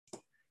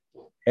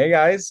Hey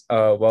guys,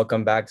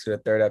 welcome back to the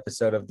third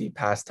episode of the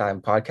Pastime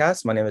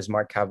Podcast. My name is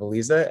Mark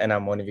Cavaliza, and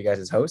I'm one of you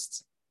guys'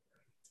 hosts.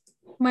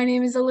 My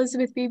name is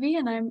Elizabeth Beebe,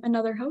 and I'm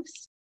another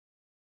host.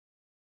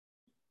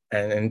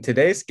 And in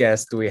today's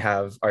guest, we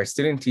have our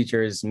student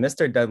teachers,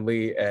 Mr.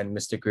 Dudley and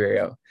Mr.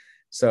 Carrillo.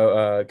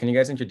 So, can you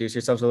guys introduce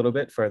yourselves a little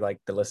bit for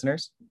the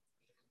listeners?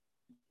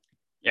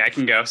 Yeah, I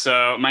can go.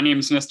 So my name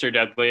is Mr.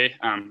 Dudley.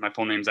 My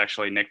full name is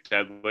actually Nick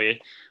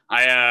Dudley.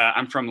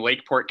 I'm from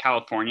Lakeport,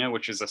 California,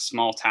 which is a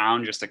small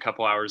town just a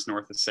couple hours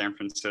north of San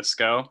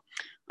Francisco.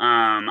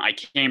 I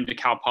came to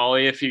Cal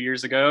Poly a few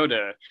years ago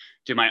to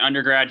do my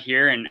undergrad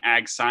here in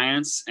ag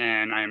science,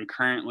 and I'm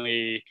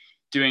currently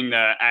doing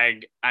the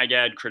ag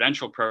ed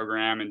credential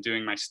program and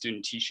doing my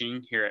student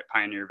teaching here at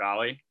Pioneer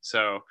Valley.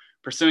 So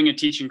pursuing a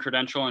teaching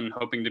credential and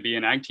hoping to be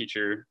an ag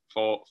teacher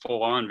full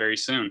on very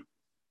soon.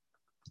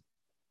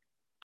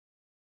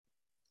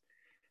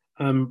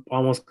 I'm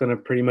almost going to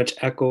pretty much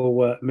echo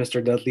what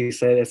Mr. Dudley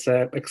said,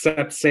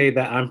 except say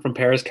that I'm from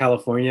Paris,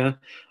 California.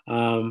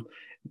 Um,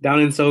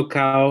 Down in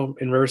SoCal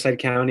in Riverside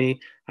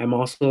County. I'm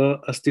also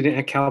a student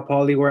at Cal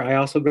Poly, where I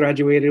also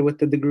graduated with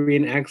the degree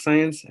in ag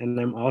science, and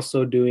I'm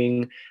also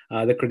doing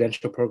the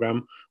credential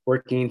program,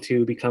 working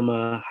to become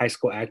a high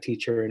school ag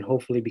teacher and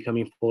hopefully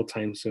becoming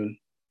full-time soon.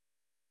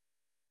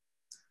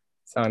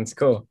 Sounds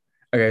cool.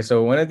 Okay,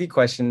 so one of the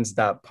questions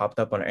that popped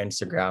up on our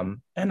Instagram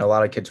and a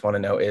lot of kids want to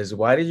know is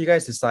why did you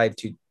guys decide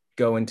to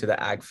go into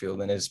the ag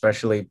field and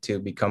especially to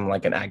become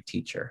like an ag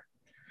teacher?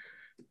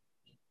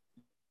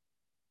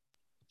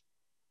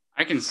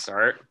 I can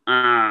start.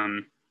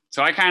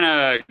 So I kind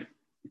of,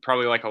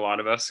 probably like a lot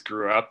of us,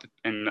 grew up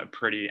in a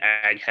pretty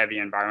ag heavy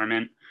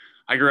environment.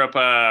 I grew up,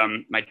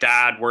 my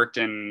dad worked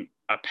in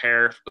a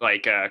pear,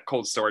 like a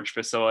cold storage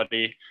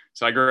facility.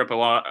 So I grew up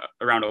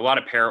around a lot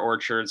of pear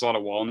orchards, a lot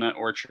of walnut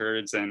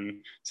orchards,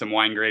 and some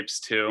wine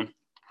grapes too.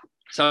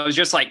 So I was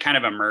just like kind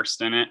of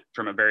immersed in it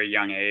from a very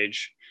young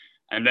age.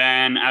 And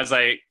then as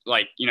I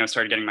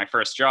started getting my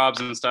first jobs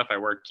and stuff, I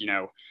worked,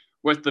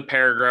 with the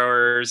pear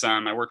growers.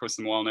 I worked with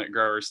some walnut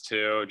growers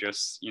too,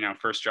 just,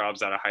 first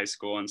jobs out of high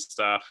school and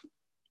stuff.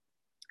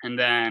 And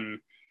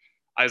then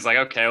I was like,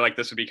 okay, like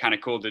this would be kind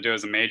of cool to do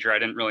as a major. I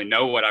didn't really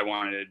know what I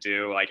wanted to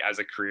do like as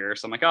a career.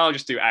 So I'm like, oh, I'll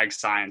just do ag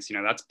science.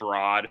 That's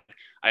broad.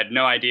 I had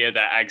no idea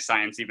that ag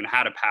science even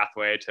had a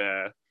pathway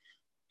to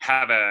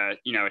have a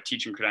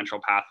teaching credential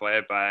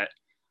pathway. But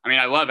I mean,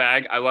 I love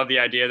ag. I love the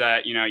idea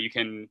that, you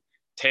can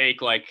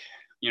take like,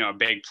 a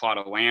big plot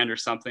of land or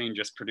something and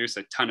just produce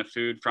a ton of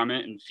food from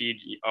it and feed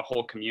a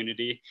whole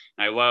community.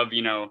 And I love,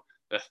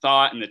 the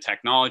thought and the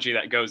technology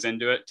that goes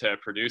into it to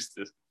produce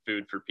the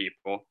food for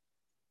people.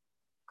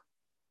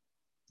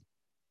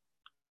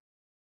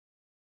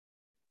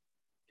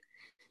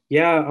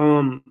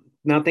 Yeah,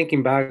 now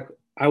thinking back,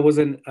 I was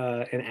in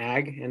an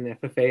ag and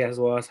FFA as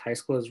well as high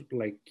school as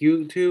like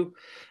you two.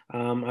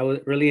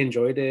 Really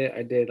enjoyed it.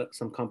 I did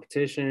some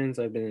competitions.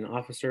 I've been an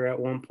officer at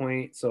one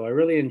point, so I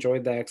really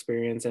enjoyed that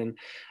experience. And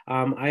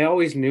I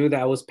always knew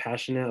that I was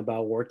passionate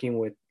about working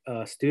with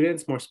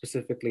students, more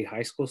specifically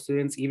high school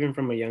students, even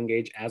from a young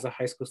age as a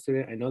high school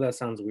student. I know that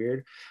sounds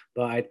weird,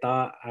 but I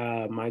thought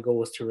my goal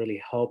was to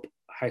really help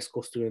high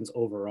school students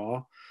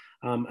overall.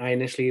 I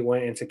initially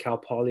went into Cal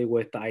Poly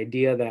with the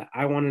idea that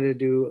I wanted to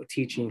do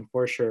teaching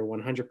for sure,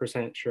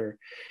 100% sure.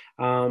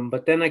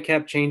 But then I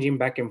kept changing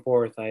back and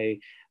forth. I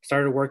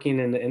started working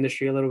in the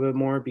industry a little bit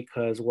more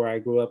because where I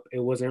grew up, it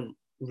wasn't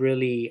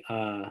really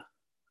an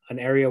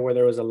area where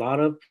there was a lot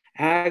of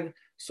ag.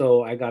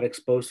 So I got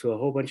exposed to a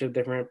whole bunch of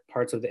different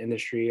parts of the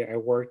industry. I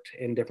worked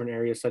in different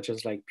areas such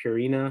as like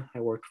Purina.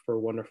 I worked for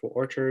Wonderful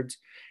Orchards,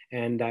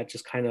 and that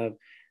just kind of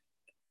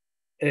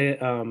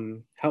it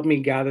helped me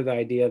gather the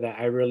idea that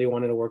I really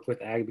wanted to work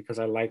with ag because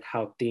I like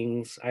how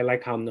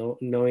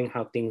knowing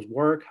how things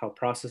work, how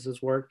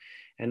processes work,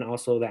 and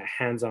also that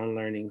hands-on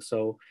learning.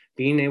 So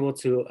being able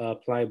to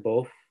apply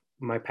both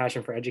my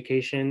passion for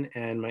education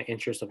and my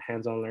interest of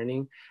hands-on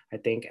learning, I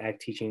think ag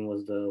teaching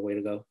was the way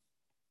to go.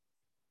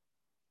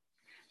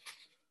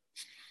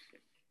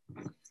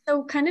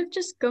 So, kind of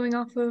just going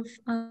off of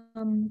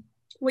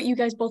what you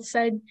guys both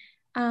said,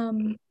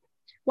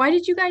 why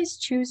did you guys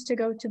choose to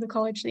go to the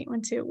college that you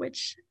went to,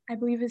 which I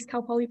believe is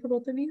Cal Poly for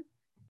both of you?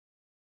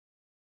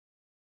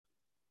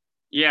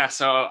 Yeah,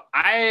 so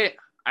I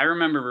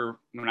remember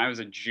when I was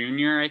a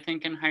junior, I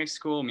think in high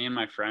school, me and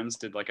my friends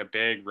did like a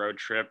big road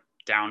trip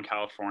down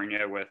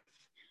California with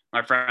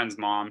my friend's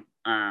mom.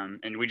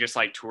 And we just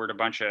like toured a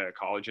bunch of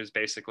colleges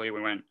basically.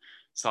 We went,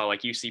 saw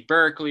like UC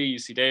Berkeley,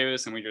 UC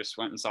Davis, and we just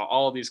went and saw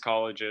all these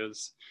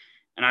colleges.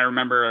 And I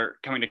remember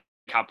coming to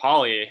Cal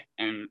Poly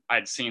and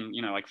I'd seen,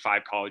 like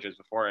 5 colleges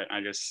before it. And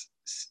I just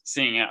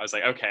seeing it, I was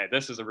like, okay,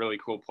 this is a really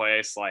cool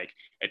place. Like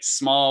it's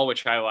small,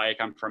 which I like.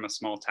 I'm from a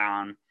small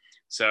town.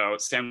 So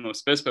San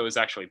Luis Obispo is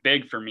actually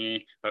big for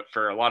me, but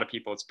for a lot of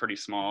people, it's pretty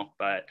small.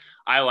 But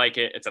I like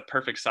it. It's a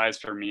perfect size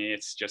for me.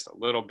 It's just a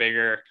little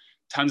bigger,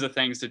 tons of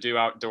things to do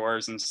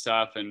outdoors and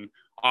stuff. And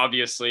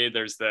obviously,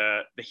 there's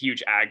the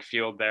huge ag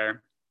field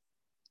there.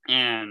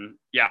 And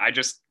yeah,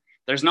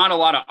 there's not a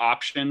lot of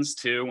options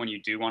too when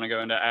you do want to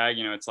go into ag.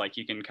 You know, it's like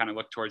you can kind of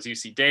look towards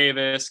UC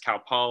Davis, Cal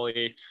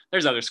Poly.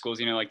 There's other schools,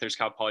 you know, like there's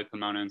Cal Poly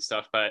Pomona and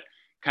stuff, but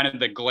kind of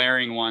the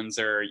glaring ones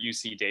are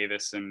UC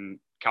Davis and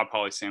Cal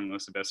Poly San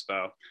Luis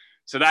Obispo.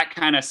 So that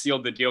kind of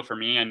sealed the deal for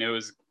me. I knew it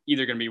was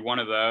either going to be one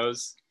of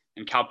those,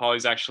 and Cal Poly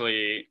is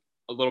actually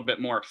a little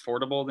bit more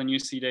affordable than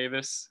UC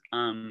Davis,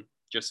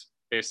 just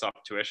based off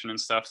tuition and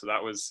stuff. So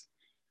that was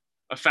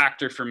a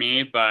factor for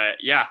me. But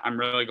yeah, I'm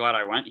really glad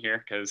I went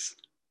here because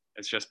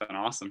it's just been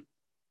awesome.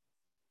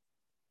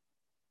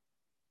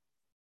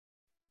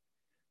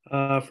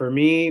 For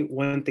me,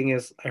 one thing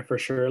is I for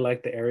sure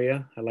like the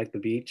area. I like the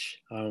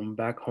beach.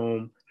 Back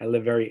home, I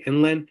live very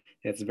inland.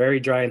 It's very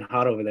dry and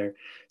hot over there.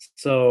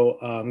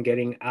 So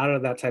getting out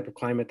of that type of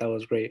climate, that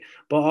was great.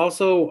 But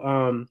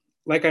also,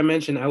 like I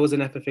mentioned, I was in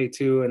FFA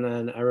too. And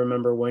then I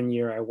remember one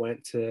year I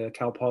went to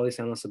Cal Poly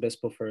San Luis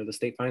Obispo for the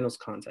state finals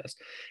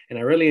contest. And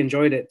I really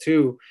enjoyed it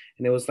too.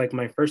 And it was like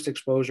my first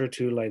exposure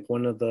to like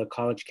one of the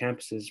college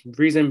campuses.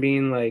 Reason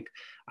being like,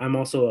 I'm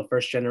also a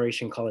first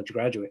generation college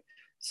graduate.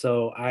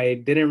 So I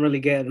didn't really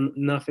get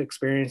enough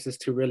experiences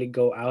to really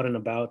go out and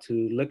about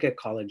to look at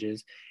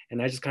colleges.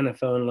 And I just kind of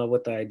fell in love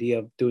with the idea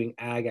of doing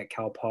ag at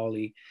Cal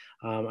Poly.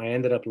 I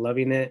ended up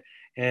loving it.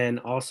 And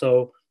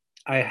also,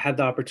 I had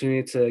the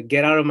opportunity to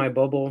get out of my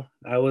bubble.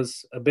 I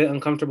was a bit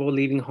uncomfortable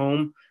leaving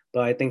home,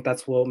 but I think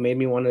that's what made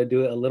me want to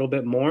do it a little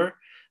bit more,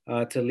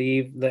 to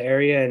leave the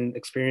area and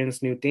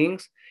experience new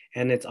things.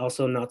 And it's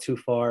also not too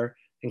far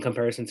in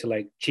comparison to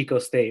like Chico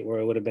State, where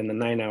it would have been a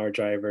 9-hour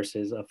drive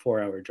versus a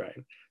 4-hour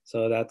drive.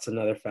 So that's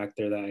another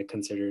factor that I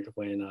considered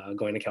when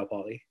going to Cal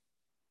Poly.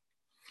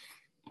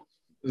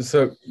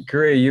 So,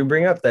 Carrillo, you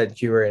bring up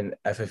that you were in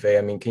FFA.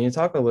 I mean, can you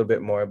talk a little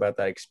bit more about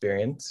that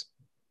experience?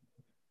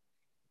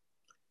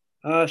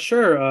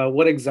 Sure.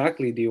 What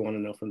exactly do you want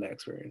to know from that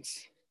experience?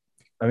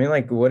 I mean,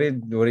 like, what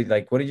did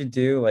you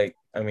do? Like,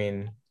 I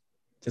mean,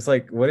 just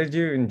like, what did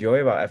you enjoy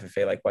about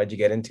FFA? Like, why'd you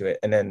get into it?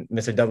 And then,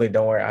 Mr. Dudley,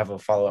 don't worry, I have a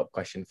follow-up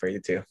question for you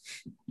too.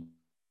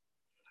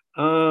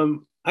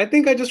 I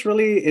think I just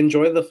really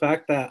enjoy the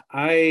fact that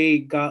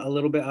I got a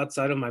little bit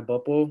outside of my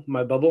bubble.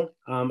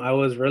 I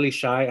was really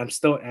shy. I'm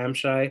still am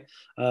shy.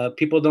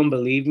 People don't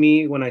believe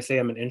me when I say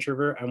I'm an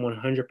introvert. I'm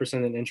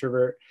 100% an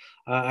introvert.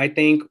 I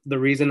think the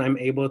reason I'm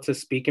able to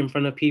speak in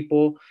front of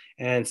people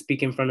and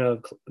speak in front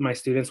of my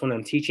students when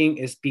I'm teaching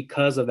is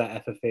because of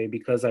that FFA,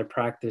 because I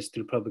practice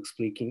through public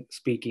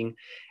speaking.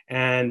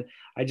 And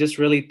I just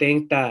really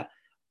think that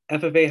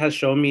FFA has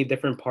shown me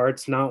different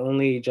parts, not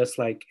only just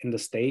like in the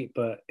state,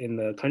 but in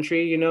the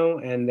country, you know.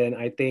 And then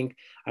I think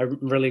I'm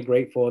really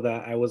grateful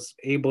that I was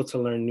able to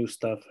learn new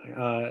stuff,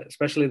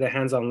 especially the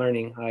hands-on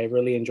learning. I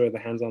really enjoy the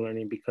hands-on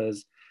learning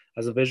because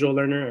as a visual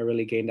learner, I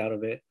really gained out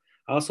of it.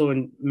 I also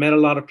met a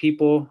lot of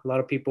people. A lot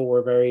of people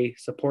were very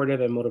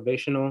supportive and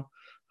motivational.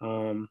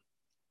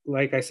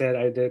 Like I said,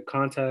 I did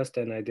contest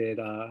and I did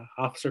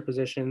officer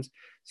positions.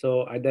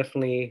 So I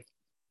definitely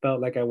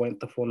felt like I went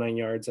the full 9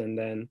 yards,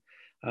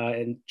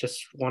 and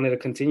just wanted to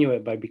continue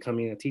it by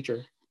becoming a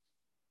teacher.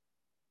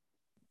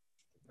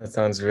 That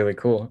sounds really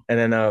cool. And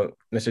then,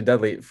 Mr.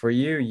 Dudley, for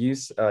you, you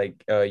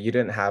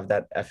didn't have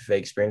that FFA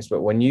experience,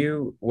 but when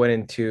you went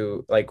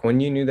into like when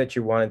you knew that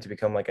you wanted to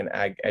become like an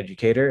ag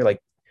educator, like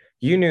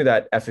you knew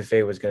that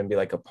FFA was going to be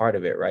like a part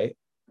of it, right?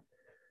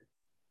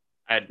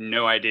 I had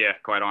no idea,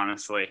 quite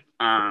honestly.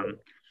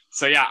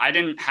 So yeah, I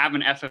didn't have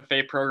an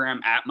FFA program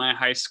at my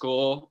high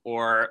school,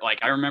 or like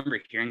I remember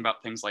hearing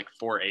about things like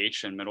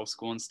 4-H in middle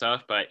school and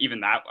stuff, but even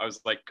that I was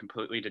like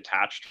completely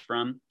detached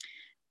from.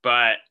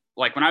 But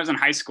like when I was in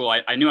high school,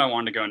 I knew I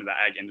wanted to go into the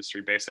ag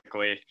industry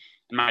basically.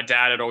 And my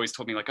dad had always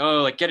told me like,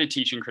 oh, like get a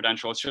teaching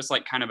credential. It's just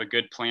like kind of a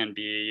good plan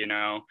B, you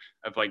know,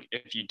 of like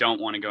if you don't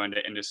want to go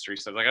into industry.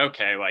 So I was like,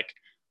 okay, like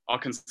I'll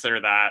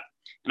consider that.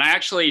 And I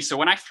actually, so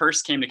when I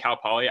first came to Cal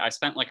Poly, I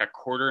spent like a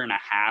quarter and a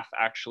half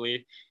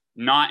actually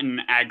not in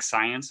ag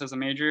science as a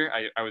major.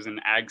 I was in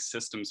ag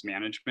systems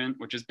management,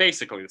 which is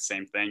basically the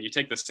same thing. You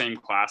take the same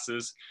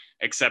classes,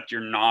 except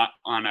you're not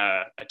on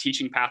a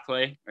teaching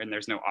pathway and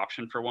there's no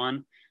option for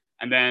one.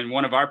 And then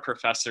one of our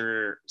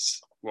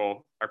professors,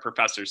 well, our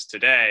professors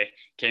today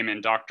came in,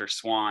 Dr.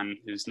 Swan,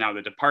 who's now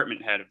the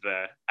department head of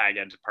the ag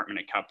ed department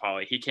at Cal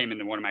Poly. He came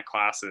into one of my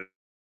classes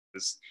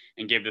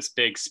and gave this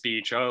big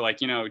speech. Oh, like,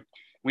 you know,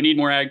 we need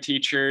more ag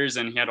teachers.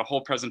 And he had a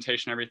whole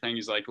presentation, everything.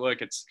 He's like,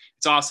 look, it's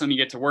awesome. You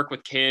get to work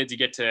with kids. You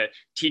get to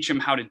teach them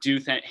how to do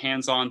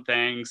hands-on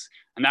things.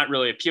 And that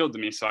really appealed to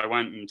me. So I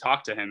went and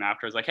talked to him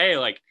after. I was like, hey,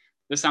 like,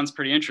 this sounds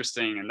pretty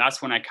interesting. And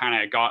that's when I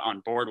kind of got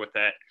on board with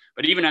it.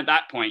 But even at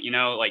that point, you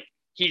know, like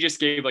he just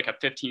gave like a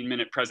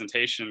 15-minute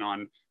presentation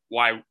on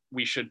why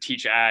we should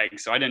teach ag.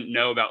 So I didn't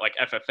know about like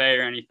FFA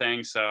or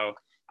anything. So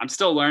I'm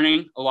still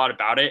learning a lot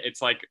about it. It's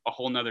like a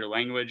whole nother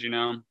language, you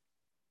know.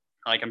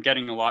 Like I'm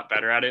getting a lot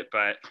better at it,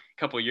 but a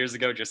couple of years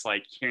ago, just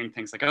like hearing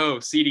things like, oh,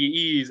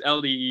 CDEs,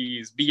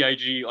 LDEs,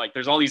 BIG, like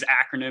there's all these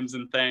acronyms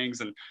and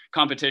things and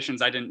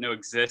competitions I didn't know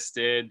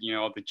existed, you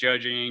know, the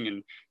judging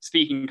and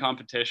speaking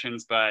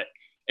competitions, but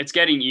it's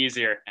getting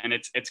easier and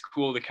it's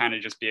cool to kind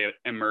of just be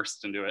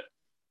immersed into it.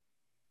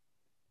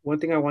 one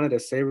thing I wanted to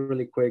say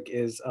really quick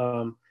is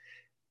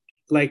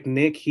like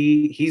Nick,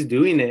 he's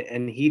doing it,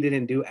 and he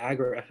didn't do ag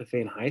or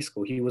FFA in high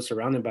school. He was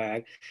surrounded by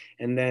ag,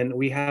 and then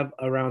we have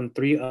around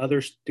 3 other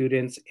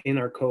students in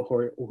our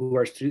cohort who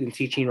are student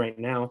teaching right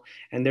now,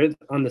 and they're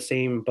on the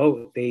same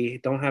boat. They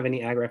don't have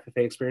any ag or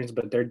FFA experience,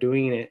 but they're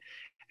doing it,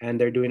 and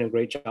they're doing a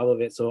great job of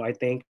it. So I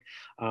think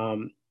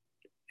um,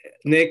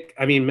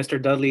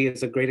 Mr. Dudley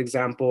is a great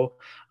example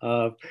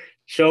of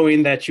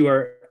showing that you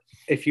are,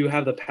 if you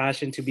have the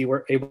passion to be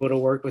able to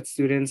work with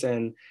students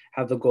and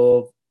have the goal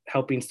of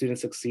helping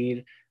students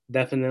succeed,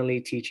 definitely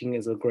teaching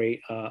is a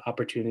great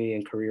opportunity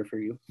and career for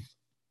you.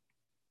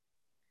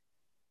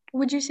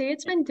 Would you say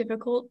it's been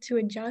difficult to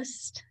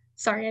adjust?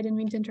 Sorry, I didn't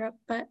mean to interrupt,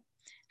 but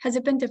has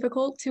it been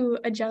difficult to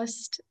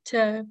adjust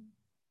to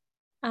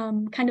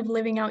kind of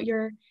living out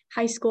your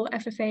high school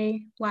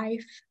FFA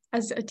life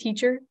as a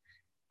teacher?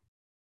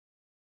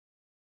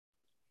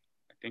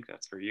 I think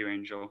that's for you,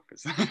 Angel.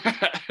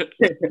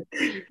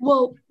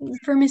 Well,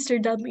 for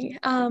Mr. Dudley,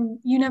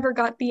 you never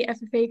got the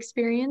FFA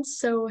experience,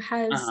 so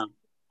has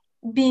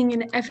being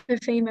an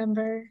FFA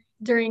member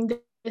during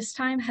this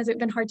time, has it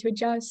been hard to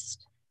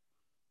adjust?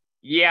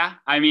 Yeah,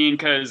 I mean,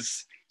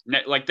 because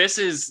like this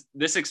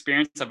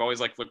experience, I've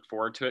always like looked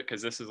forward to it,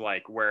 because this is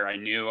like where I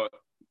knew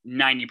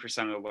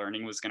 90% of the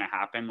learning was going to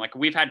happen. Like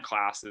we've had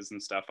classes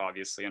and stuff,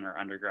 obviously, in our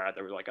undergrad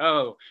that were like,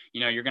 oh,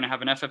 you're going to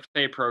have an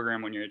FFA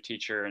program when you're a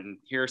teacher, and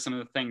here are some of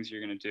the things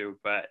you're going to do.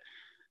 But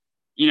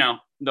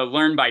the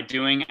learn by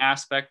doing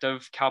aspect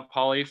of Cal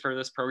Poly for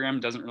this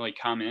program doesn't really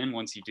come in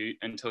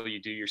until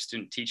you do your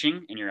student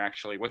teaching and you're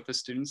actually with the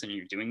students and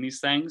you're doing these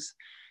things.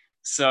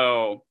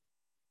 So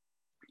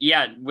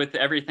yeah, with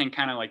everything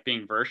kind of like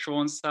being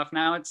virtual and stuff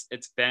now,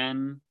 it's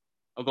been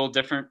a little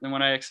different than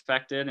what I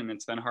expected, and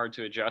it's been hard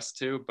to adjust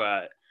to,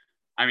 but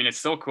I mean, it's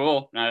still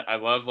cool. I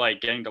love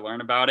like getting to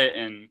learn about it,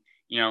 and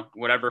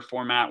whatever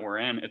format we're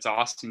in, it's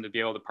awesome to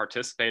be able to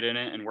participate in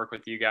it and work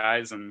with you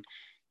guys. And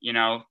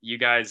you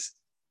guys,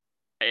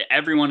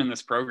 everyone in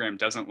this program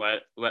doesn't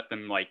let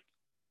them like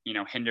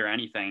hinder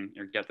anything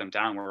or get them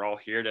down. We're all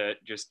here to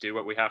just do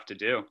what we have to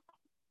do.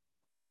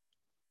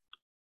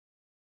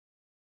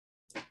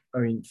 I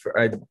mean,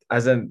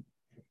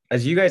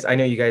 as you guys, I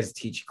know you guys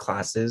teach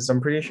classes, I'm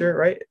pretty sure,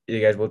 right?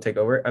 You guys will take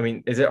over. I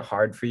mean, is it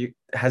hard for you?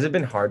 Has it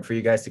been hard for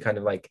you guys to kind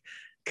of like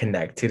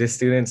connect to the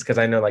students? Because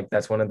I know like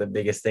that's one of the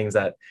biggest things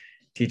that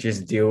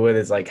teachers deal with,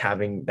 is like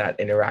having that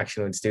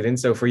interaction with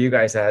students. So for you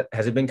guys,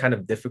 has it been kind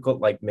of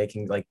difficult, like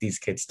making like these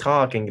kids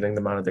talk and getting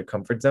them out of their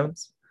comfort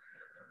zones?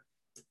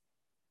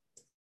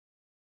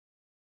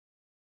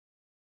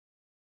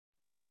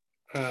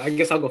 I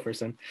guess I'll go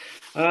first then.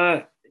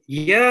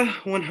 Yeah,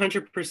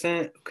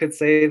 100% could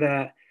say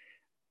that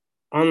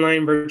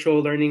online virtual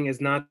learning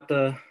is not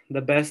the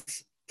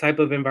best type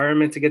of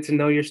environment to get to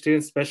know your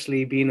students,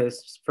 especially being a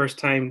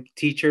first-time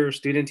teacher,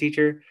 student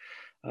teacher.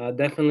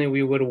 Definitely,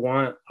 we would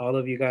want all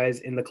of you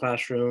guys in the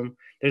classroom.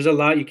 There's a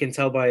lot you can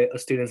tell by a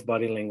student's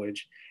body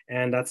language,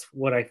 and that's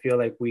what I feel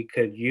like we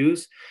could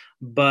use.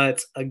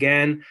 But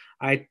again,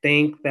 I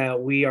think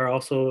that we are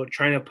also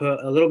trying to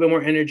put a little bit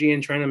more energy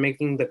in trying to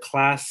making the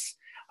class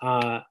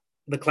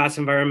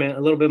environment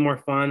a little bit more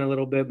fun, a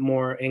little bit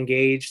more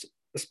engaged,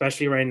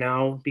 especially right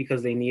now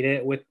because they need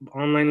it with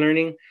online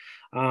learning.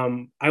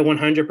 I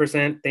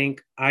 100%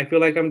 think I feel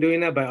like I'm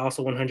doing that, but I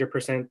also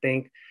 100%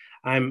 think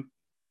I'm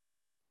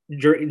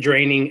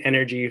draining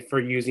energy for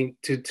using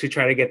to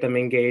try to get them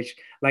engaged.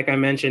 Like I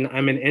mentioned,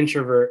 I'm an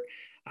introvert,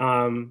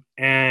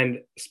 and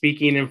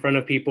speaking in front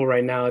of people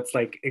right now,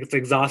 it's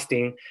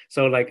exhausting.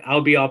 So like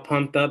I'll be all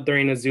pumped up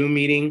during a Zoom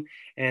meeting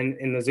and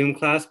in the Zoom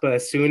class, but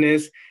as soon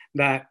as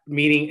that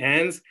meeting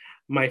ends,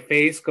 my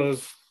face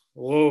goes,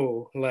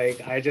 whoa,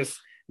 like I just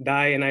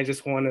die and I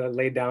just want to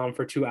lay down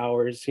for 2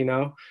 hours,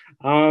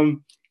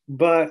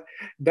 but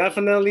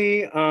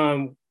definitely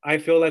I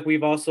feel like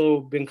we've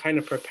also been kind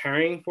of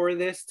preparing for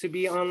this to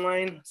be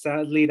online.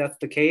 Sadly, that's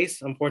the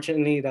case.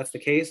 Unfortunately, that's the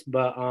case.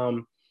 But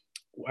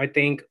I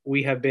think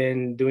we have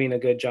been doing a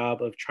good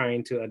job of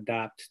trying to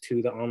adapt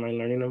to the online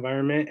learning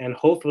environment. And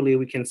hopefully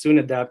we can soon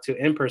adapt to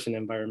in-person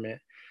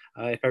environment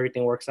if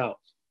everything works out.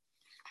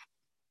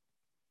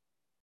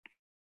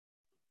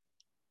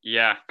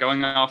 Yeah,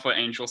 going off what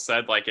Angel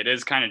said, like it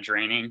is kind of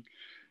draining.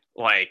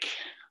 Like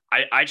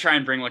I try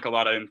and bring like a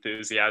lot of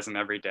enthusiasm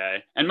every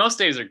day, and most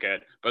days are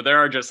good, but there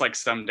are just like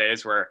some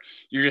days where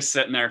you're just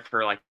sitting there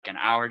for like an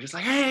hour, just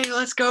like, hey,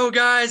 let's go,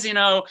 guys,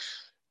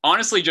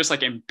 honestly, just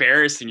like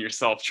embarrassing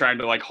yourself, trying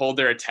to like hold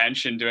their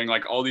attention, doing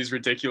like all these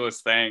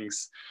ridiculous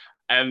things.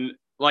 And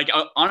like,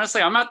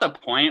 honestly, I'm at the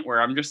point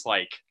where I'm just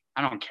like,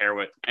 I don't care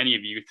what any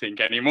of you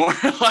think anymore.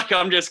 Like,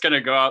 I'm just going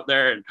to go out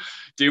there and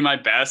do my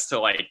best to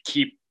like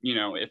keep,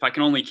 if I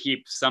can only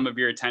keep some of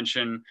your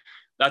attention,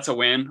 that's a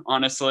win,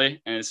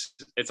 honestly. And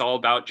it's all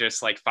about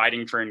just like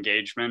fighting for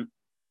engagement.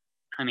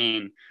 I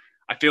mean,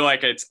 I feel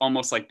like it's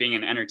almost like being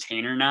an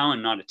entertainer now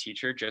and not a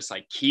teacher. Just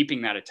like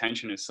keeping that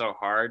attention is so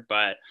hard.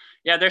 But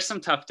yeah, there's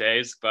some tough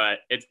days, but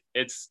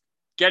it's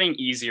getting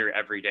easier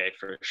every day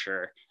for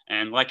sure.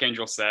 And like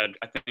Angel said,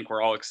 I think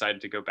we're all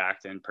excited to go back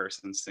to in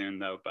person soon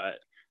though. But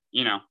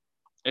you know,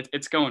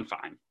 it's going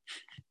fine.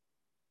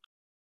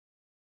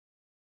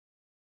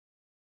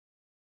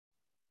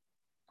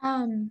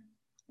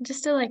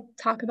 Just to like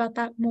talk about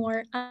that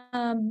more,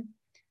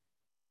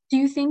 do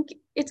you think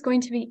it's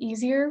going to be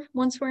easier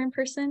once we're in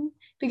person?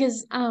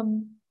 Because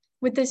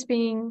with this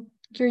being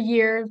your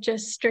year of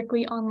just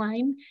strictly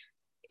online,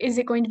 is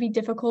it going to be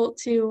difficult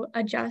to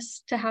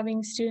adjust to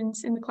having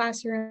students in the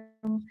classroom,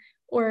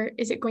 or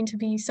is it going to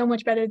be so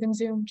much better than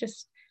Zoom,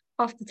 just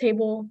off the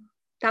table,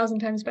 1,000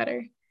 times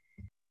better?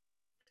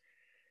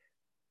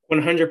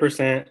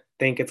 100%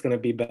 think it's going to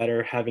be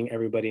better having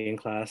everybody in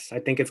class. I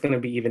think it's going to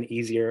be even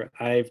easier.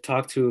 I've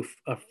talked to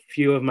a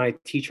few of my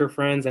teacher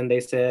friends, and they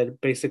said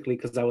basically,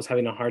 because I was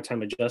having a hard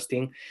time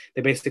adjusting,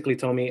 they basically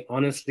told me,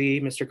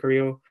 honestly, Mr.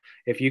 Carrillo,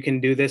 if you can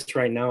do this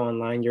right now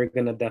online, you're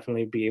going to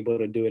definitely be able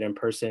to do it in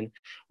person.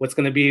 What's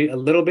going to be a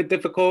little bit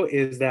difficult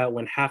is that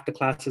when half the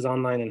class is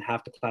online and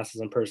half the class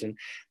is in person,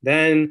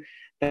 then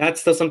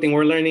that's still something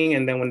we're learning.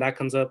 And then when that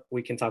comes up,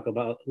 we can talk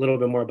about a little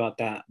bit more about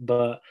that.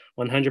 But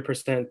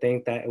 100%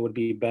 think that it would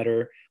be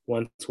better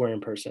once we're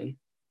in person.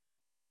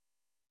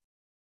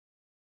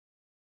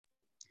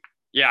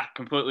 Yeah,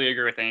 completely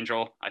agree with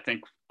Angel. I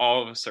think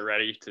all of us are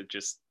ready to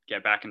just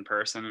get back in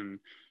person and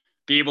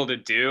be able to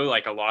do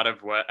like a lot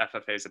of what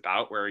FFA is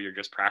about, where you're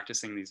just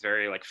practicing these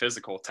very like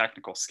physical,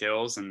 technical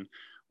skills and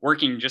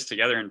working just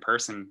together in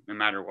person, no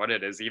matter what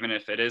it is, even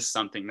if it is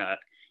something that,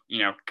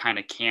 kind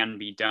of can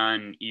be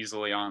done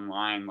easily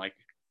online. Like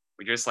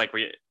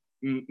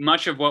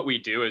much of what we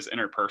do is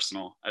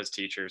interpersonal as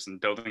teachers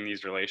and building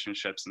these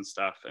relationships and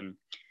stuff. And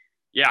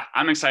yeah,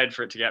 I'm excited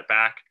for it to get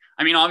back.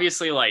 I mean,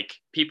 obviously, like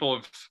people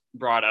have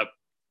brought up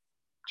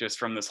just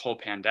from this whole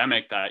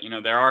pandemic that,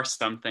 there are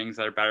some things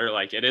that are better.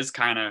 Like it's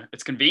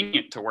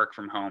convenient to work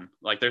from home.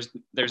 Like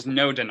there's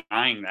no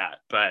denying that,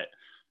 but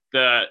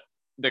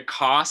the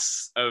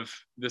costs of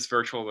this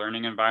virtual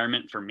learning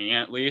environment, for me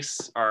at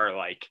least, are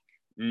like,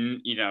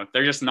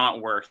 they're just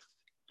not worth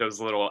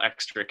those little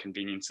extra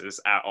conveniences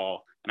at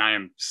all. And I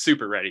am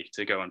super ready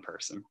to go in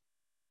person.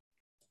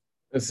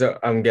 So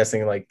I'm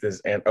guessing like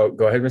this, and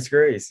go ahead, Mr.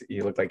 Gray.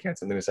 You look like you had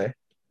something to say.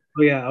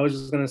 Oh yeah, I was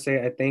just gonna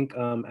say, I think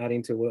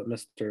adding to what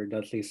Mr.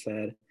 Dudley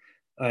said,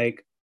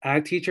 like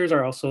ag teachers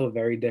are also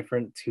very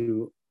different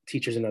to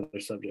teachers in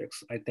other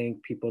subjects. I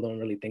think people don't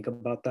really think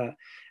about that.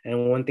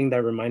 And one thing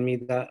that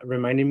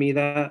reminded me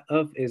that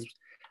of is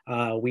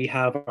we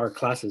have our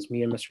classes,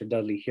 me and Mr.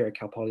 Dudley here at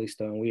Cal Poly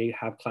Stone. We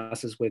have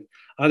classes with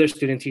other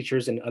student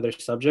teachers in other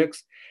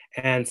subjects,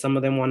 and some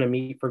of them want to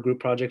meet for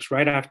group projects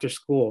right after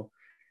school.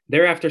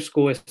 Their after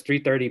school is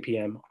 3:30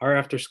 p.m. Our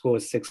after school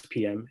is 6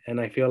 p.m. And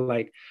I feel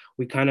like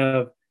we kind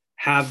of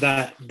have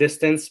that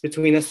distance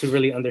between us to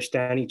really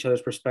understand each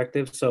other's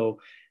perspective. So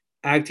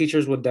ag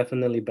teachers would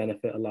definitely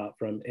benefit a lot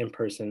from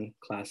in-person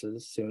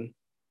classes soon.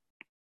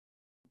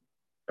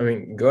 I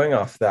mean, going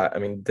off that, I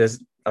mean,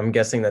 I'm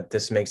guessing that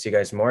this makes you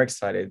guys more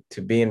excited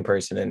to be in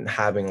person and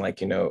having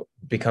like,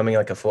 becoming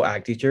like a full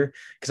ag teacher.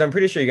 Because I'm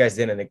pretty sure you guys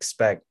didn't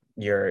expect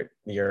your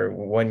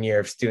 1 year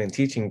of student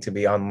teaching to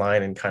be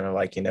online and kind of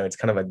like, it's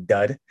kind of a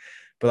dud.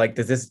 But like,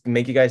 does this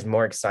make you guys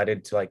more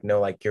excited to like know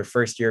like your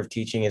first year of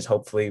teaching is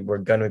hopefully we're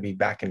gonna be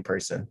back in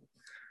person?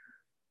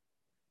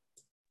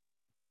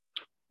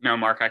 No,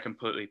 Mark, I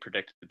completely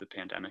predicted the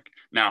pandemic.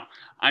 No,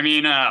 I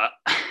mean, I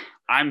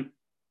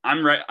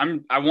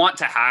want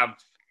to have,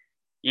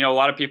 a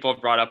lot of people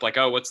have brought up like,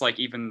 oh, what's like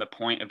even the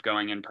point of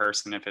going in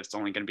person if it's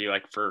only going to be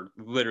like for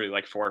literally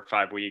like 4 or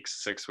 5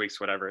 weeks, 6 weeks,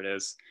 whatever it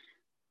is.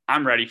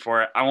 I'm ready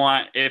for it. I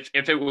want, if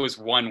it was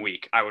 1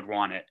 week, I would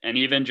want it. And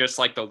even just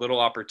like the little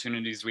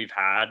opportunities we've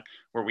had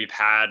where we've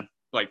had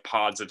like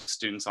pods of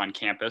students on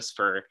campus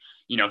for,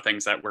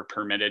 things that were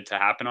permitted to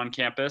happen on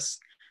campus.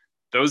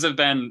 Those have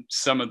been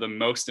some of the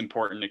most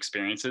important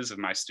experiences of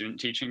my student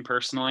teaching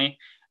personally.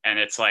 And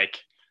it's like,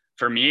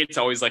 for me, it's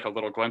always like a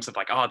little glimpse of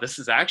like, oh, this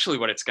is actually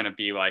what it's going to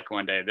be like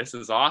one day. This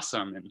is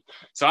awesome. And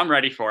so I'm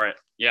ready for it.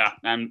 Yeah.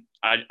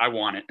 I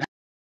want it.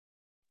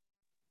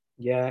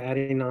 Yeah,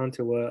 adding on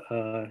to what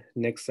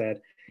Nick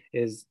said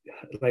is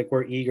like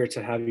we're eager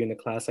to have you in the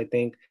class. I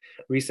think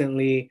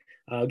recently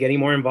getting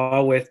more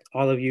involved with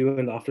all of you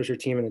and the officer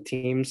team and the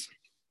teams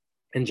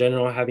in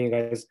general, having you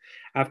guys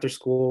after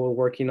school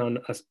working on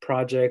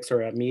projects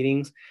or at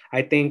meetings.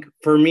 I think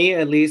for me,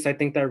 at least, I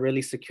think that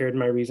really secured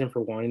my reason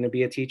for wanting to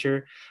be a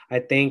teacher. I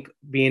think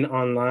being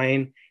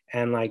online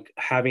and like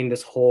having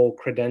this whole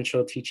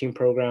credential teaching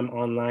program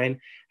online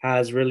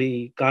has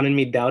really gotten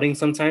me doubting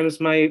sometimes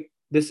my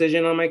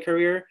decision on my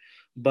career.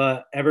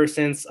 But ever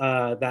since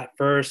that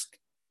first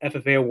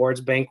FFA Awards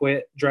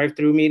banquet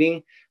drive-through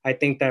meeting, I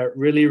think that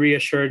really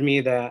reassured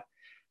me that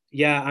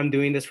yeah, I'm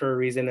doing this for a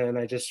reason, and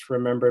I just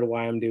remembered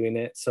why I'm doing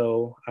it.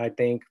 So I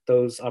think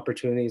those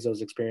opportunities,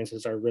 those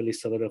experiences are really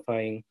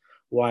solidifying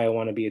why I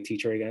want to be a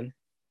teacher again.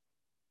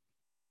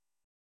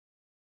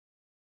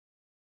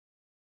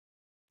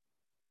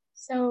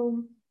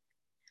 So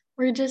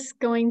we're just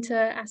going to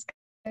ask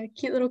a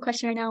cute little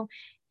question right now.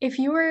 If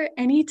you were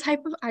any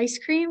type of ice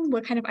cream,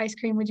 what kind of ice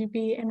cream would you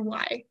be and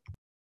why?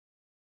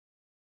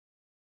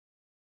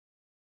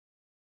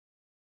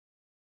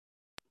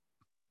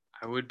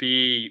 I would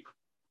be,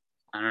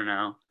 I don't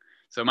know.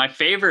 So my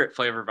favorite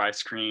flavor of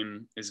ice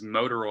cream is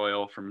motor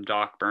oil from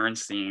Doc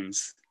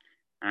Bernstein's.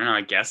 I don't know.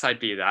 I guess I'd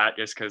be that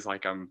just because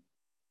like I'm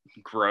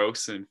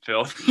gross and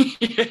filthy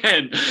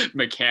and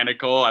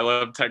mechanical. I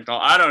love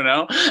technology. I don't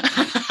know.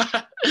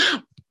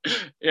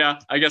 Yeah,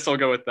 I guess I'll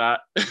go with that.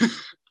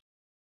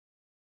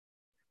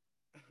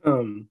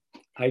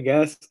 I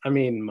guess, I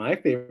mean, my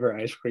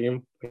favorite ice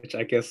cream, which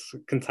I guess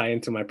can tie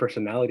into my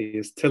personality,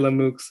 is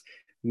Tillamook's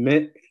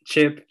mint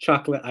chip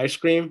chocolate ice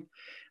cream.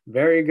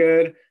 Very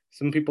good.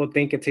 Some people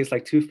think it tastes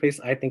like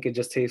toothpaste. I think it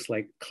just tastes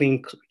like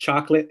clean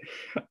chocolate.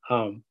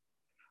 Um,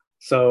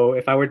 so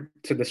if I were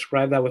to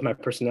describe that with my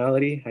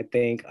personality, I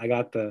think I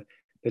got the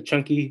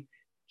chunky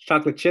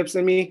chocolate chips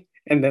in me,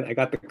 and then I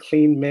got the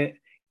clean mint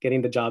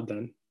getting the job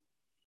done.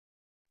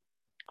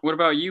 What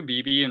about you,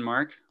 BB and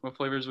Mark? What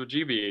flavors would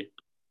you be?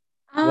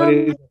 What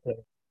is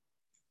it?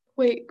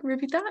 Wait,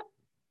 repeat that?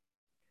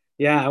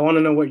 Yeah, I want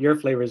to know what your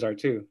flavors are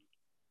too.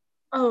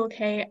 Oh,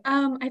 okay.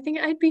 I think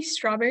I'd be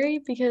strawberry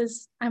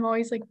because I'm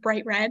always like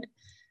bright red.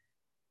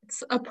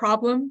 It's a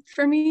problem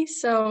for me,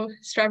 so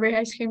strawberry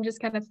ice cream just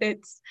kind of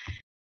fits.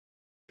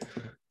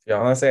 Yeah,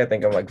 honestly, I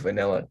think I'm like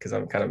vanilla because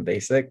I'm kind of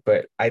basic,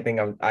 but I think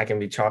I can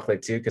be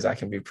chocolate too because I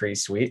can be pretty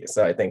sweet.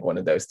 So I think one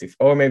of those two,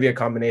 or maybe a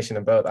combination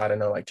of both. I don't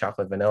know, like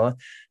chocolate vanilla.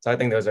 So I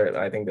think those are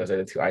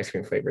the two ice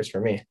cream flavors for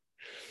me.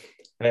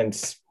 And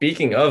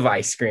speaking of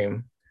ice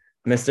cream,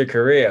 Mr.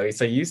 Carrillo,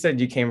 so you said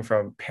you came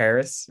from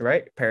Paris,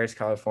 right? Paris,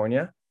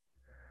 California.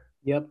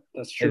 Yep,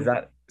 that's Is true.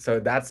 that so?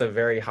 That's a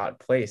very hot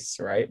place,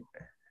 right?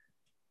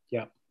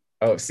 Yep.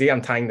 Oh, see,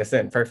 I'm tying this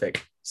in.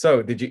 Perfect.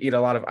 So, did you eat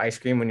a lot of ice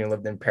cream when you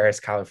lived in Paris,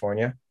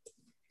 California?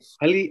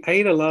 I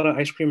eat a lot of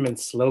ice cream in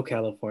Slow,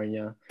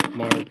 California,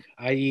 Mark.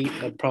 I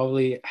eat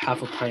probably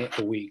half a pint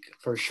a week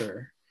for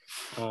sure.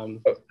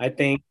 I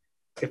think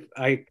if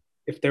I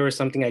if there was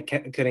something I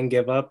couldn't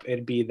give up,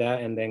 it'd be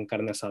that and then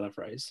carne asada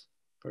fries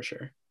for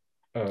sure.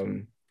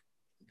 Um,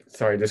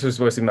 Sorry, this was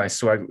supposed to be my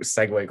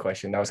segue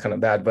question. That was kind of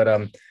bad,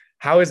 but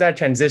how is that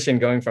transition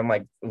going from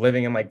like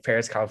living in like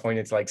Paris,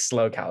 California to like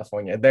Slow,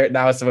 California? That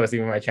was supposed to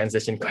be my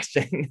transition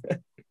question.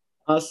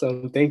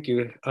 Awesome, thank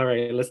you. All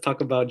right, let's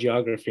talk about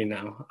geography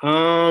now.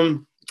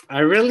 I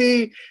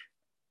really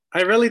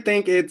I really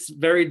think it's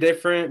very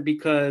different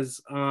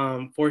because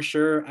for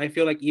sure I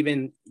feel like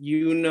even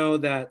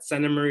that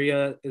Santa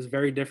Maria is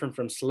very different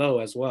from Slow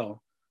as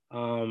well.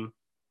 Um,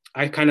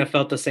 I kind of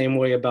felt the same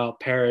way about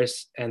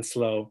Paris and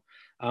Slow.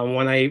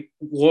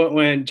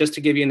 When just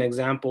to give you an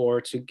example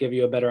or to give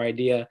you a better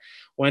idea,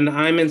 when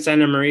I'm in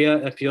Santa Maria,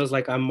 it feels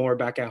like I'm more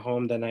back at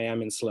home than I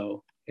am in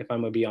Slow. If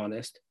I'm gonna be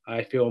honest,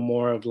 I feel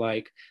more of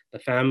like the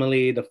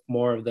family, the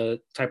more of the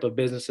type of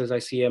businesses I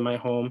see at my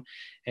home,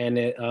 and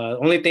it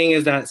only thing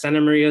is that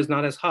Santa Maria is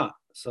not as hot,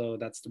 so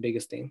that's the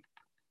biggest thing.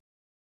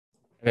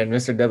 And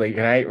Mr. Dudley,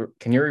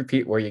 can you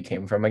repeat where you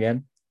came from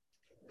again?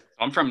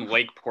 I'm from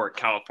Lakeport,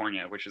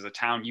 California, which is a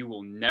town you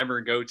will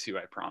never go to,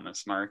 I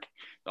promise, Mark.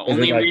 The Is it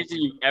only like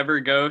reason you ever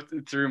go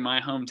through my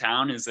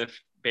hometown is if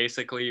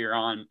basically you're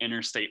on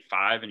Interstate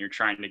 5 and you're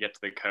trying to get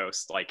to the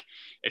coast. Like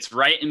it's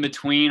right in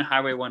between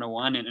Highway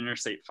 101 and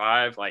Interstate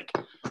 5. Like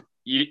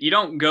you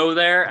don't go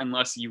there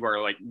unless you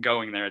are like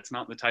going there. It's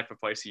not the type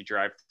of place you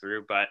drive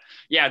through, but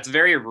yeah, it's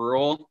very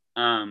rural.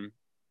 And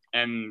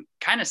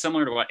kind of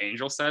similar to what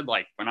Angel said,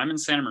 like when I'm in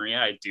Santa Maria,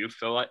 I do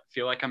feel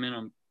like I'm in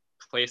a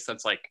place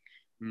that's like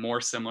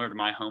more similar to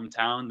my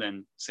hometown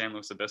than San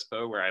Luis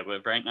Obispo, where I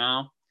live right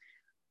now.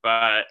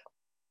 But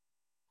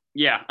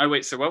yeah,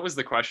 wait. So what was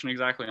the question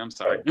exactly? I'm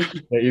sorry.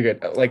 no, you're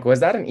good. Like, was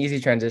that an easy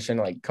transition,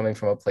 like coming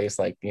from a place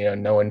like,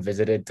 no one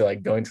visited to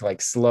like going to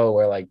like Slow,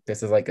 where like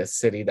this is like a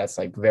city that's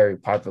like very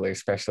popular,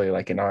 especially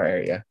like in our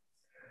area?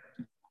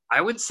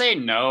 I would say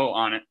no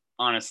on it,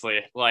 honestly.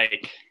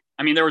 Like,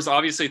 I mean, there was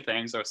obviously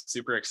things I was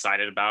super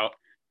excited about,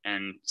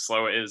 and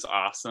Slow is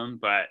awesome,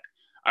 but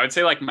I would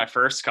say like my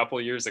first couple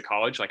of years of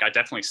college, like I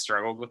definitely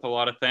struggled with a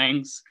lot of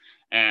things,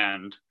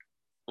 and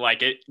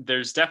like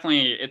there's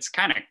definitely, it's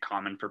kind of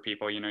common for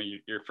people,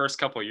 your first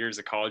couple of years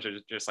of college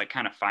is just like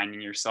kind of finding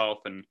yourself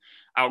and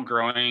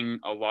outgrowing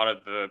a lot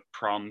of the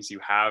problems you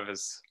have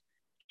as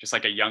just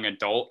like a young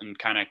adult and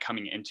kind of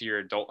coming into your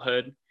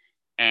adulthood.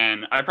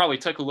 And I probably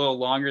took a little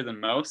longer than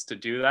most to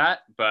do that,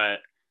 but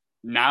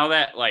now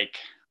that like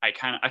I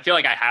feel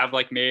like I have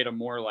like made a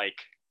more like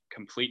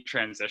complete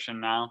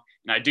transition now,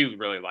 and I do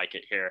really like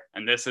it here.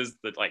 And this is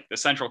the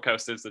Central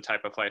Coast is the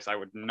type of place I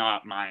would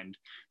not mind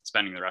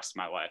spending the rest of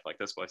my life. Like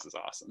this place is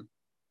awesome.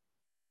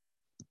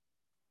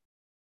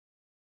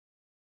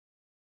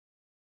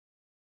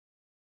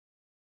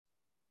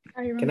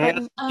 Sorry, wrong Can I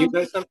ask button. you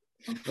guys something?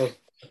 Oh,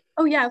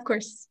 Oh yeah, of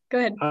course. Go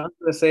ahead. I was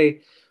gonna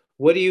say,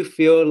 what do you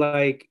feel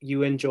like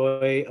you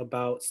enjoy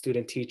about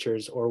student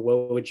teachers, or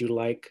what would you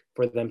like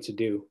for them to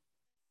do?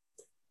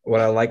 What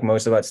I like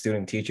most about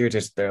student teachers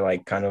is they're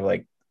like kind of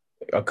like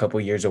a couple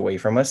years away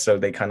from us, so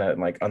they kind of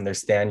like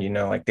understand,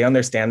 like they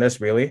understand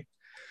us really.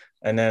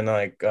 And then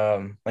like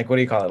what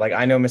do you call it? Like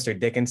I know Mr.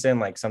 Dickinson,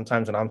 like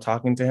sometimes when I'm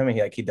talking to him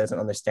and he doesn't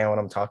understand what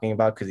I'm talking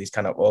about because he's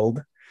kind of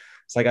old.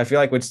 It's like I feel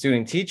like with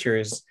student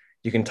teachers,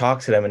 you can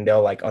talk to them and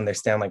they'll like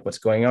understand like what's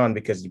going on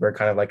because we're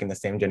kind of like in the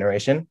same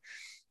generation.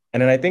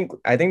 And then I think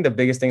the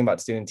biggest thing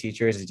about student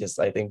teachers is just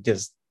I think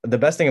just the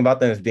best thing about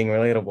them is being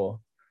relatable.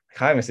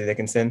 Hi, Mr.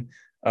 Dickinson.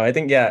 I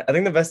think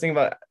the best thing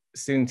about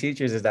student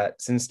teachers is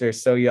that since they're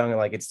so young,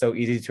 like it's so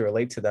easy to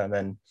relate to them,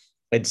 and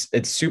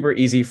it's super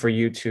easy for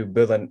you to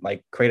build and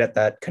like create at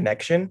that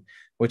connection,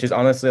 which is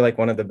honestly like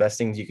one of the best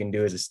things you can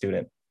do as a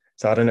student.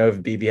 So I don't know if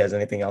BB has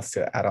anything else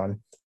to add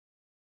on.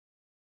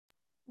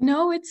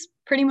 No, it's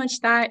pretty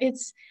much that.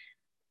 It's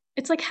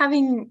like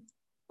having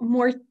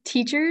more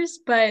teachers,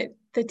 but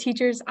the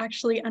teachers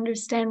actually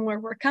understand where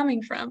we're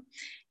coming from.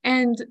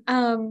 And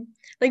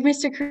like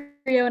Mr.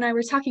 Carrillo and I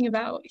were talking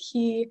about,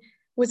 he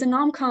was a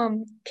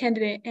nom-com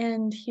candidate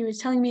and he was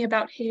telling me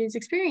about his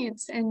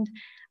experience. And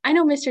I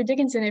know Mr.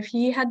 Dickinson, if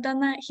he had done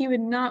that, he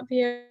would not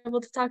be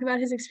able to talk about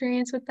his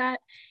experience with that.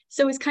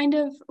 So it's kind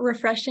of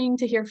refreshing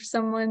to hear from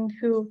someone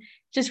who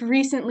just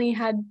recently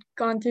had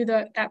gone through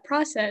that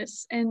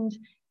process. And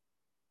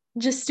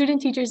just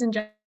student teachers in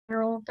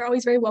general, they're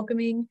always very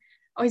welcoming,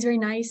 always very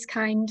nice,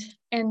 kind,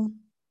 and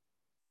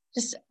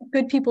just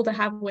good people to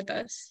have with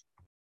us.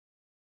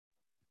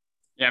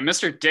 Yeah,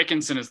 Mr.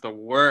 Dickinson is the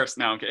worst.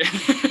 No, okay.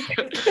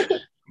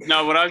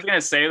 No, what I was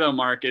gonna say though,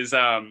 Mark, is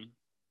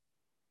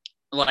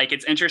like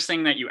it's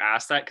interesting that you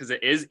asked that because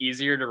it is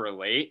easier to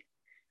relate,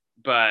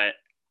 but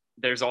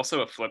there's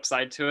also a flip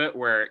side to it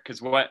where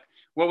because what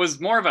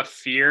was more of a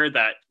fear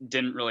that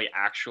didn't really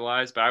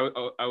actualize, but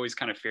I always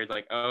kind of feared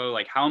like, oh,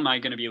 like how am I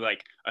going to be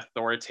like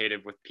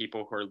authoritative with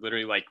people who are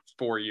literally like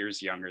 4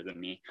 years younger than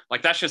me?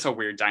 Like that's just a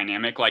weird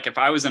dynamic. Like if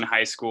I was in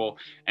high school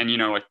and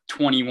a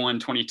 21,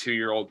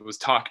 22-year-old was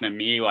talking to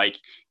me like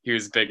he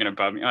was big and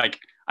above me, like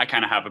I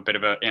kind of have a bit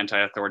of an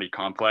anti-authority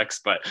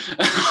complex, but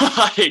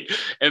like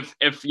if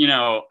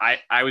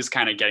I was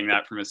kind of getting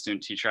that from a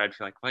student teacher, I'd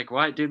feel like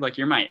what, dude, like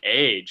you're my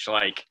age,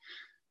 like.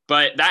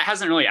 But that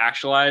hasn't really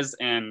actualized,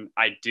 and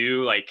I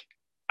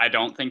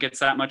don't think it's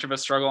that much of a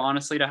struggle,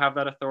 honestly, to have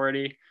that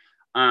authority.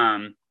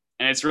 And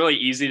it's really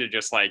easy to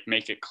just like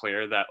make it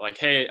clear that like,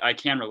 hey, I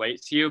can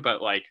relate to you,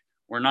 but like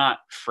we're not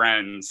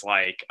friends.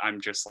 Like I'm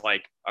just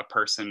like a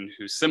person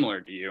who's similar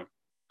to you.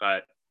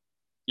 But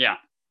yeah.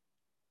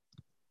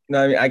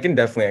 No, I mean, I can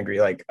definitely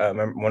agree. Like,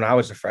 when I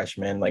was a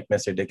freshman, like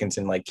Mr.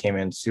 Dickinson, like came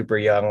in super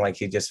young, like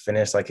he just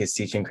finished like his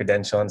teaching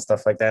credential and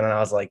stuff like that. And I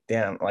was like,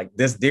 damn, like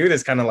this dude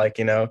is kind of like,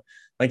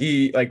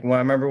 like when I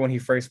remember when he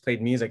first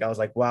played music, I was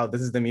like, wow,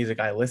 this is the music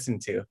I listen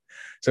to.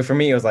 So for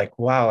me, it was like,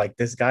 wow, like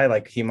this guy,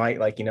 like he might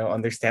like,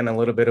 understand a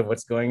little bit of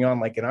what's going on,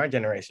 like in our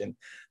generation.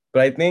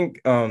 But I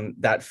think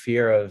that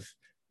fear of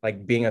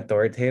like being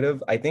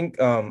authoritative, I think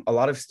a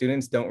lot of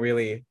students don't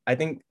really, I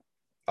think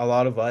a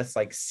lot of us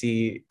like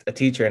see a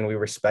teacher and we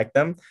respect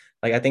them.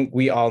 Like I think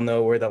we all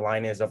know where the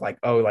line is of like,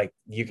 oh, like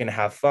you can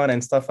have fun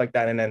and stuff like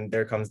that. And then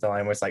there comes the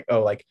line where it's like,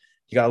 oh, like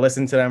you gotta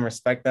listen to them,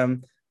 respect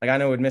them. Like I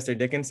know with Mr.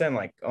 Dickinson,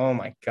 like, oh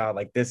my God,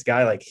 like this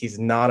guy, like he's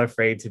not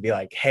afraid to be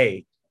like,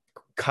 hey,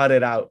 cut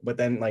it out. But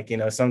then like,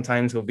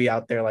 sometimes we'll be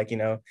out there like,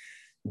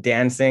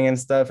 dancing and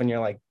stuff. And you're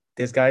like,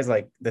 this guy's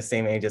like the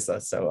same age as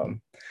us. So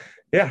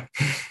yeah.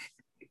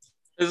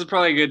 This is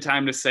probably a good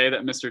time to say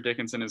that Mr.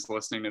 Dickinson is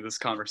listening to this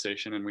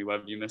conversation and we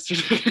love you,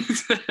 Mr.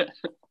 Dickinson.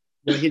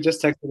 Yeah, he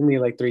just texted me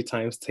like 3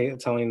 times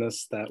telling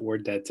us that we're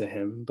dead to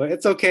him, but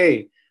it's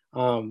okay.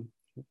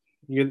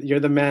 You're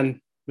the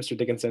man, Mr.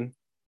 Dickinson.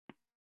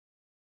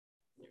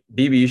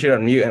 BB, you should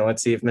unmute and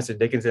let's see if Mr.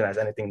 Dickinson has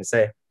anything to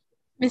say.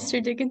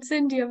 Mr.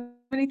 Dickinson, do you have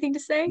anything to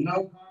say? No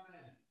comment.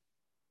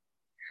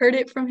 Heard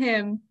it from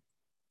him.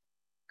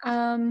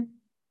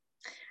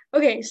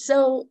 Okay,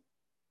 so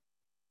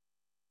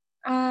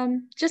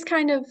just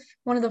kind of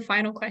one of the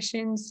final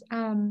questions.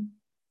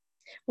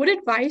 What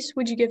advice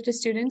would you give to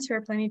students who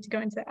are planning to go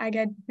into the ag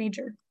ed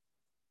major?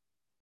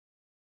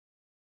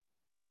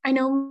 I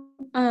know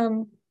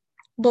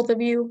both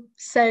of you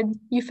said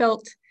you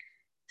felt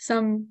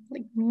some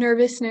like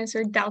nervousness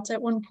or doubts at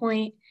one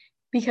point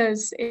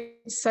because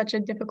it's such a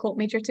difficult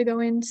major to go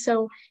in.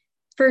 So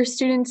for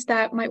students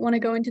that might want to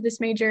go into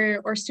this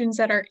major or students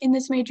that are in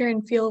this major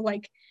and feel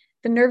like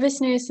the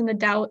nervousness and the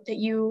doubt that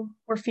you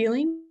were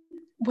feeling,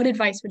 what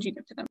advice would you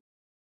give to them?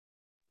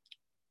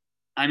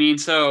 I mean,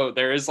 so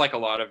there is like a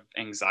lot of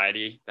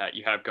anxiety that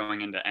you have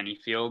going into any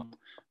field,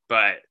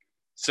 but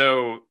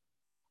so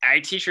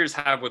ag teachers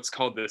have what's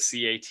called the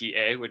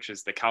CATA, which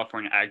is the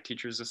California Ag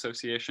Teachers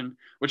Association,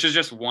 which is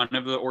just one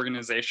of the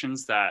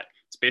organizations that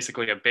it's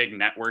basically a big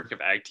network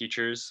of ag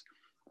teachers.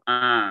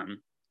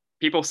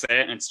 People say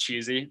it and it's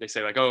cheesy. They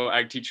say like, oh,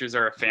 ag teachers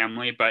are a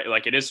family, but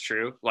like it is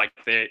true. Like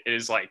it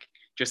is like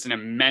just an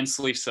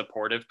immensely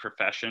supportive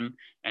profession,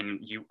 and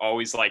you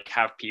always like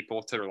have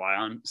people to rely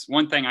on.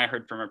 One thing I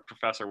heard from a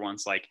professor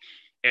once, like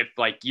if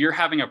like you're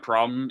having a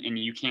problem and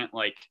you can't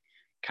like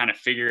kind of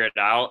figure it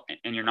out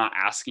and you're not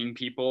asking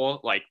people,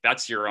 like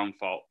that's your own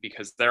fault,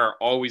 because there are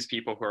always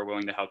people who are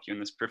willing to help you in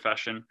this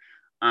profession.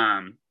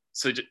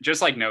 So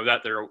just like know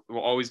that there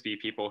will always be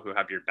people who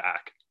have your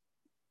back.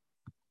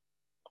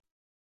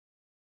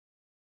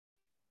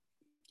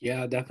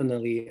 Yeah,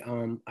 definitely.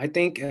 I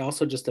think it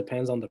also just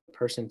depends on the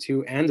person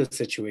too and the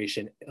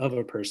situation of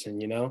a person,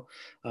 you know.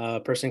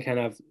 A person can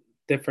have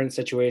different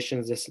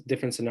situations,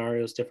 different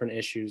scenarios, different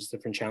issues,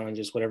 different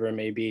challenges, whatever it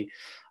may be.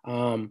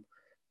 Um,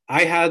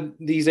 I had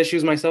these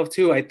issues myself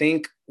too. I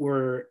think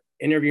we're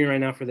interviewing right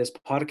now for this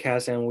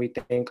podcast and we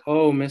think,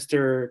 oh,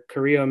 Mr.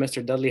 Carrillo and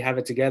Mr. Dudley have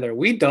it together.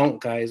 We don't,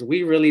 guys.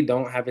 We really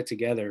don't have it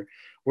together.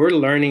 We're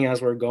learning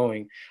as we're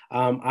going.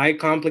 Had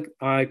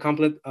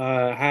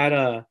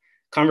a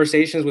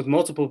conversations with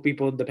multiple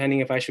people,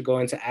 depending if I should go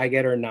into ag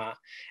ed or not.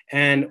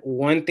 And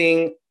one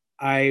thing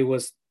I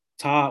was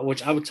taught,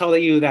 which I would tell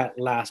you that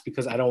last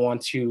because I don't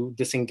want to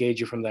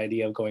disengage you from the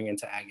idea of going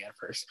into ag ed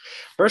first.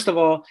 First of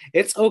all,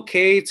 it's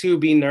okay to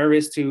be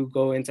nervous to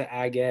go into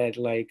ag ed.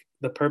 Like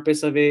the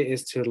purpose of it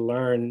is to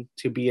learn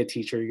to be a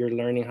teacher. You're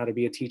learning how to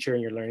be a teacher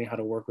and you're learning how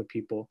to work with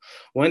people.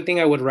 One thing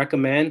I would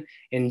recommend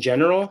in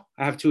general,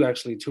 I have two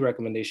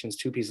recommendations,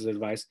 two pieces of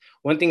advice.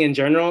 One thing in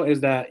general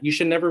is that you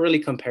should never really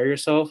compare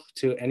yourself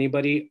to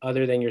anybody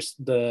other than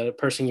the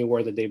person you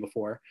were the day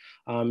before.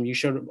 You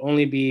should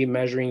only be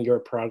measuring your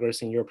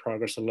progress and your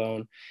progress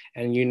alone,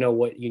 and you know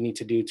what you need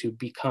to do to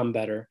become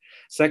better.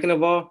 Second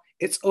of all,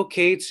 it's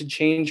okay to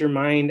change your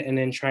mind and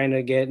then trying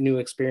to get new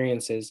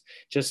experiences.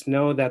 Just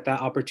know that that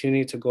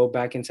opportunity to go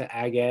back into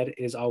ag ed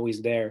is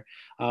always there.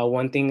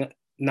 One thing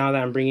now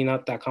that I'm bringing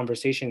up that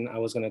conversation I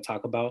was going to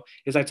talk about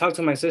is I talked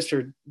to my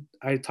sister.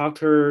 I talked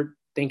to her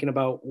thinking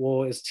about,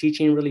 well, is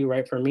teaching really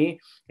right for me?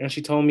 And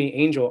she told me,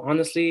 Angel,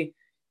 honestly,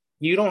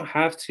 you don't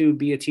have to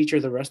be a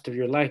teacher the rest of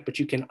your life, but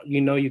you can,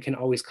 you can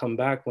always come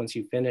back once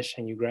you finish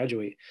and you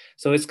graduate.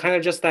 So it's kind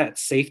of just that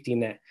safety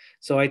net.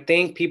 So I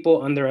think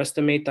people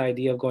underestimate the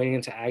idea of going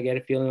into ag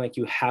ed feeling like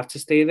you have to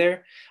stay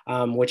there,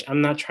 which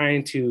I'm not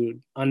trying to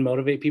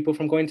unmotivate people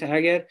from going to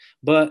ag ed,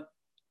 but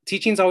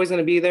teaching's always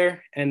going to be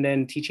there. And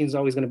then teaching's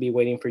always going to be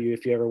waiting for you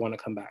if you ever want to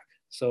come back.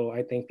 So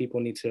I think people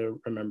need to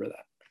remember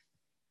that.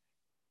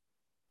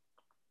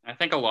 I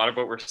think a lot of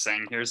what we're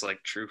saying here is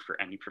like true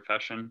for any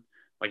profession.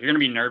 Like you're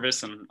going to be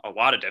nervous in a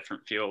lot of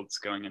different fields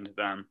going into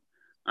them.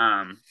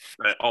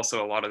 But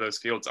also a lot of those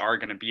fields are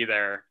going to be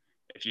there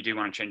if you do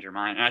want to change your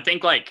mind. And I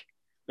think like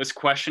this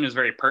question is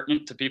very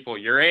pertinent to people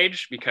your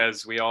age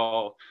because we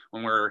all,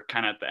 when we're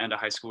kind of at the end of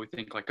high school, we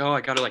think like, oh,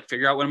 I got to like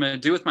figure out what I'm going to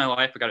do with my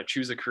life. I got to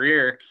choose a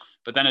career.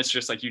 But then it's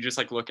just like, you just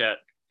like look at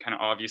kind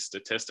of obvious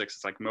statistics.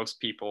 It's like most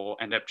people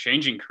end up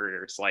changing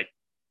careers like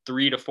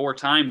 3 to 4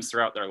 times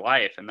throughout their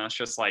life. And that's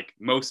just like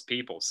most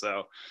people.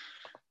 So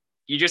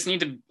you just need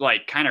to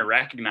like kind of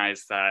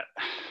recognize that.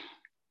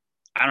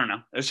 I don't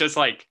know. It's just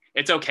like,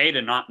 it's okay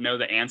to not know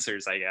the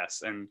answers, I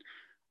guess. And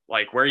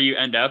like where you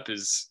end up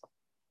is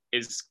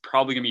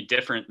probably gonna be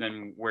different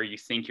than where you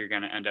think you're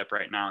gonna end up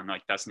right now. And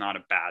like, that's not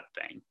a bad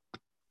thing.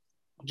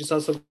 Just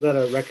also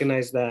gotta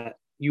recognize that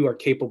you are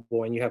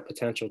capable and you have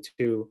potential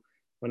too.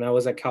 When I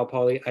was at Cal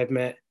Poly, I've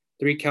met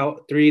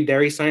three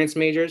dairy science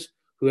majors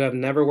who have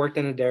never worked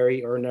in a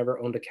dairy or never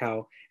owned a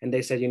cow. And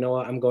they said, you know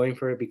what, I'm going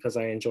for it because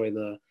I enjoy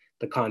the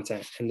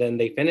content. And then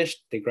they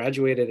finished, they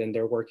graduated, and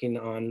they're working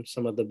on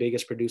some of the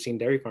biggest producing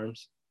dairy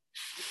farms.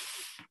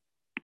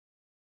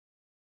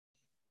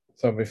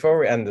 So before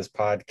we end this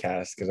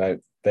podcast, because I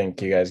think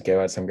you guys gave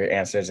us some great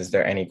answers, is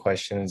there any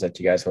questions that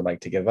you guys would like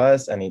to give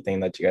us?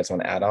 Anything that you guys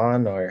want to add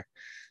on, or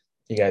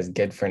you guys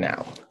good for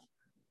now?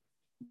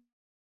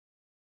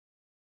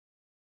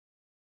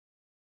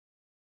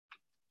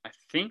 I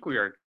think we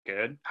are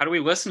good. How do we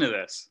listen to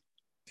this?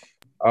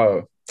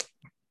 Oh,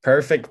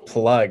 perfect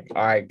plug.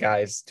 All right,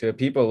 guys, to the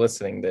people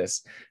listening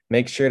this,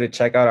 make sure to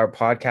check out our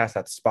podcast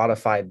at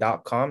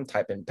spotify.com.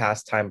 Type in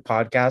Pastime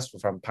Podcast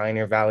from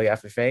Pioneer Valley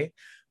FFA,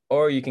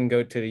 or you can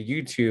go to the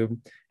YouTube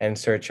and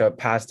search up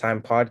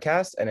Pastime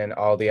Podcast, and then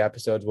all the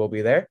episodes will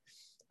be there.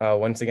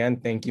 Once again,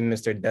 thank you,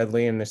 Mr.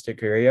 Dudley and Mr.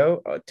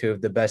 Carrillo, two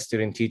of the best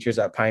student teachers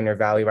at Pioneer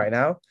Valley right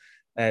now.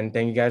 And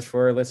thank you guys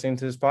for listening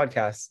to this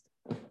podcast.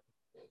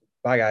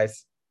 Bye,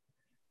 guys.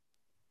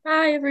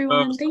 Bye,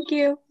 everyone. Thank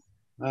you.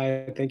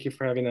 Thank you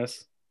for having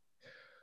us.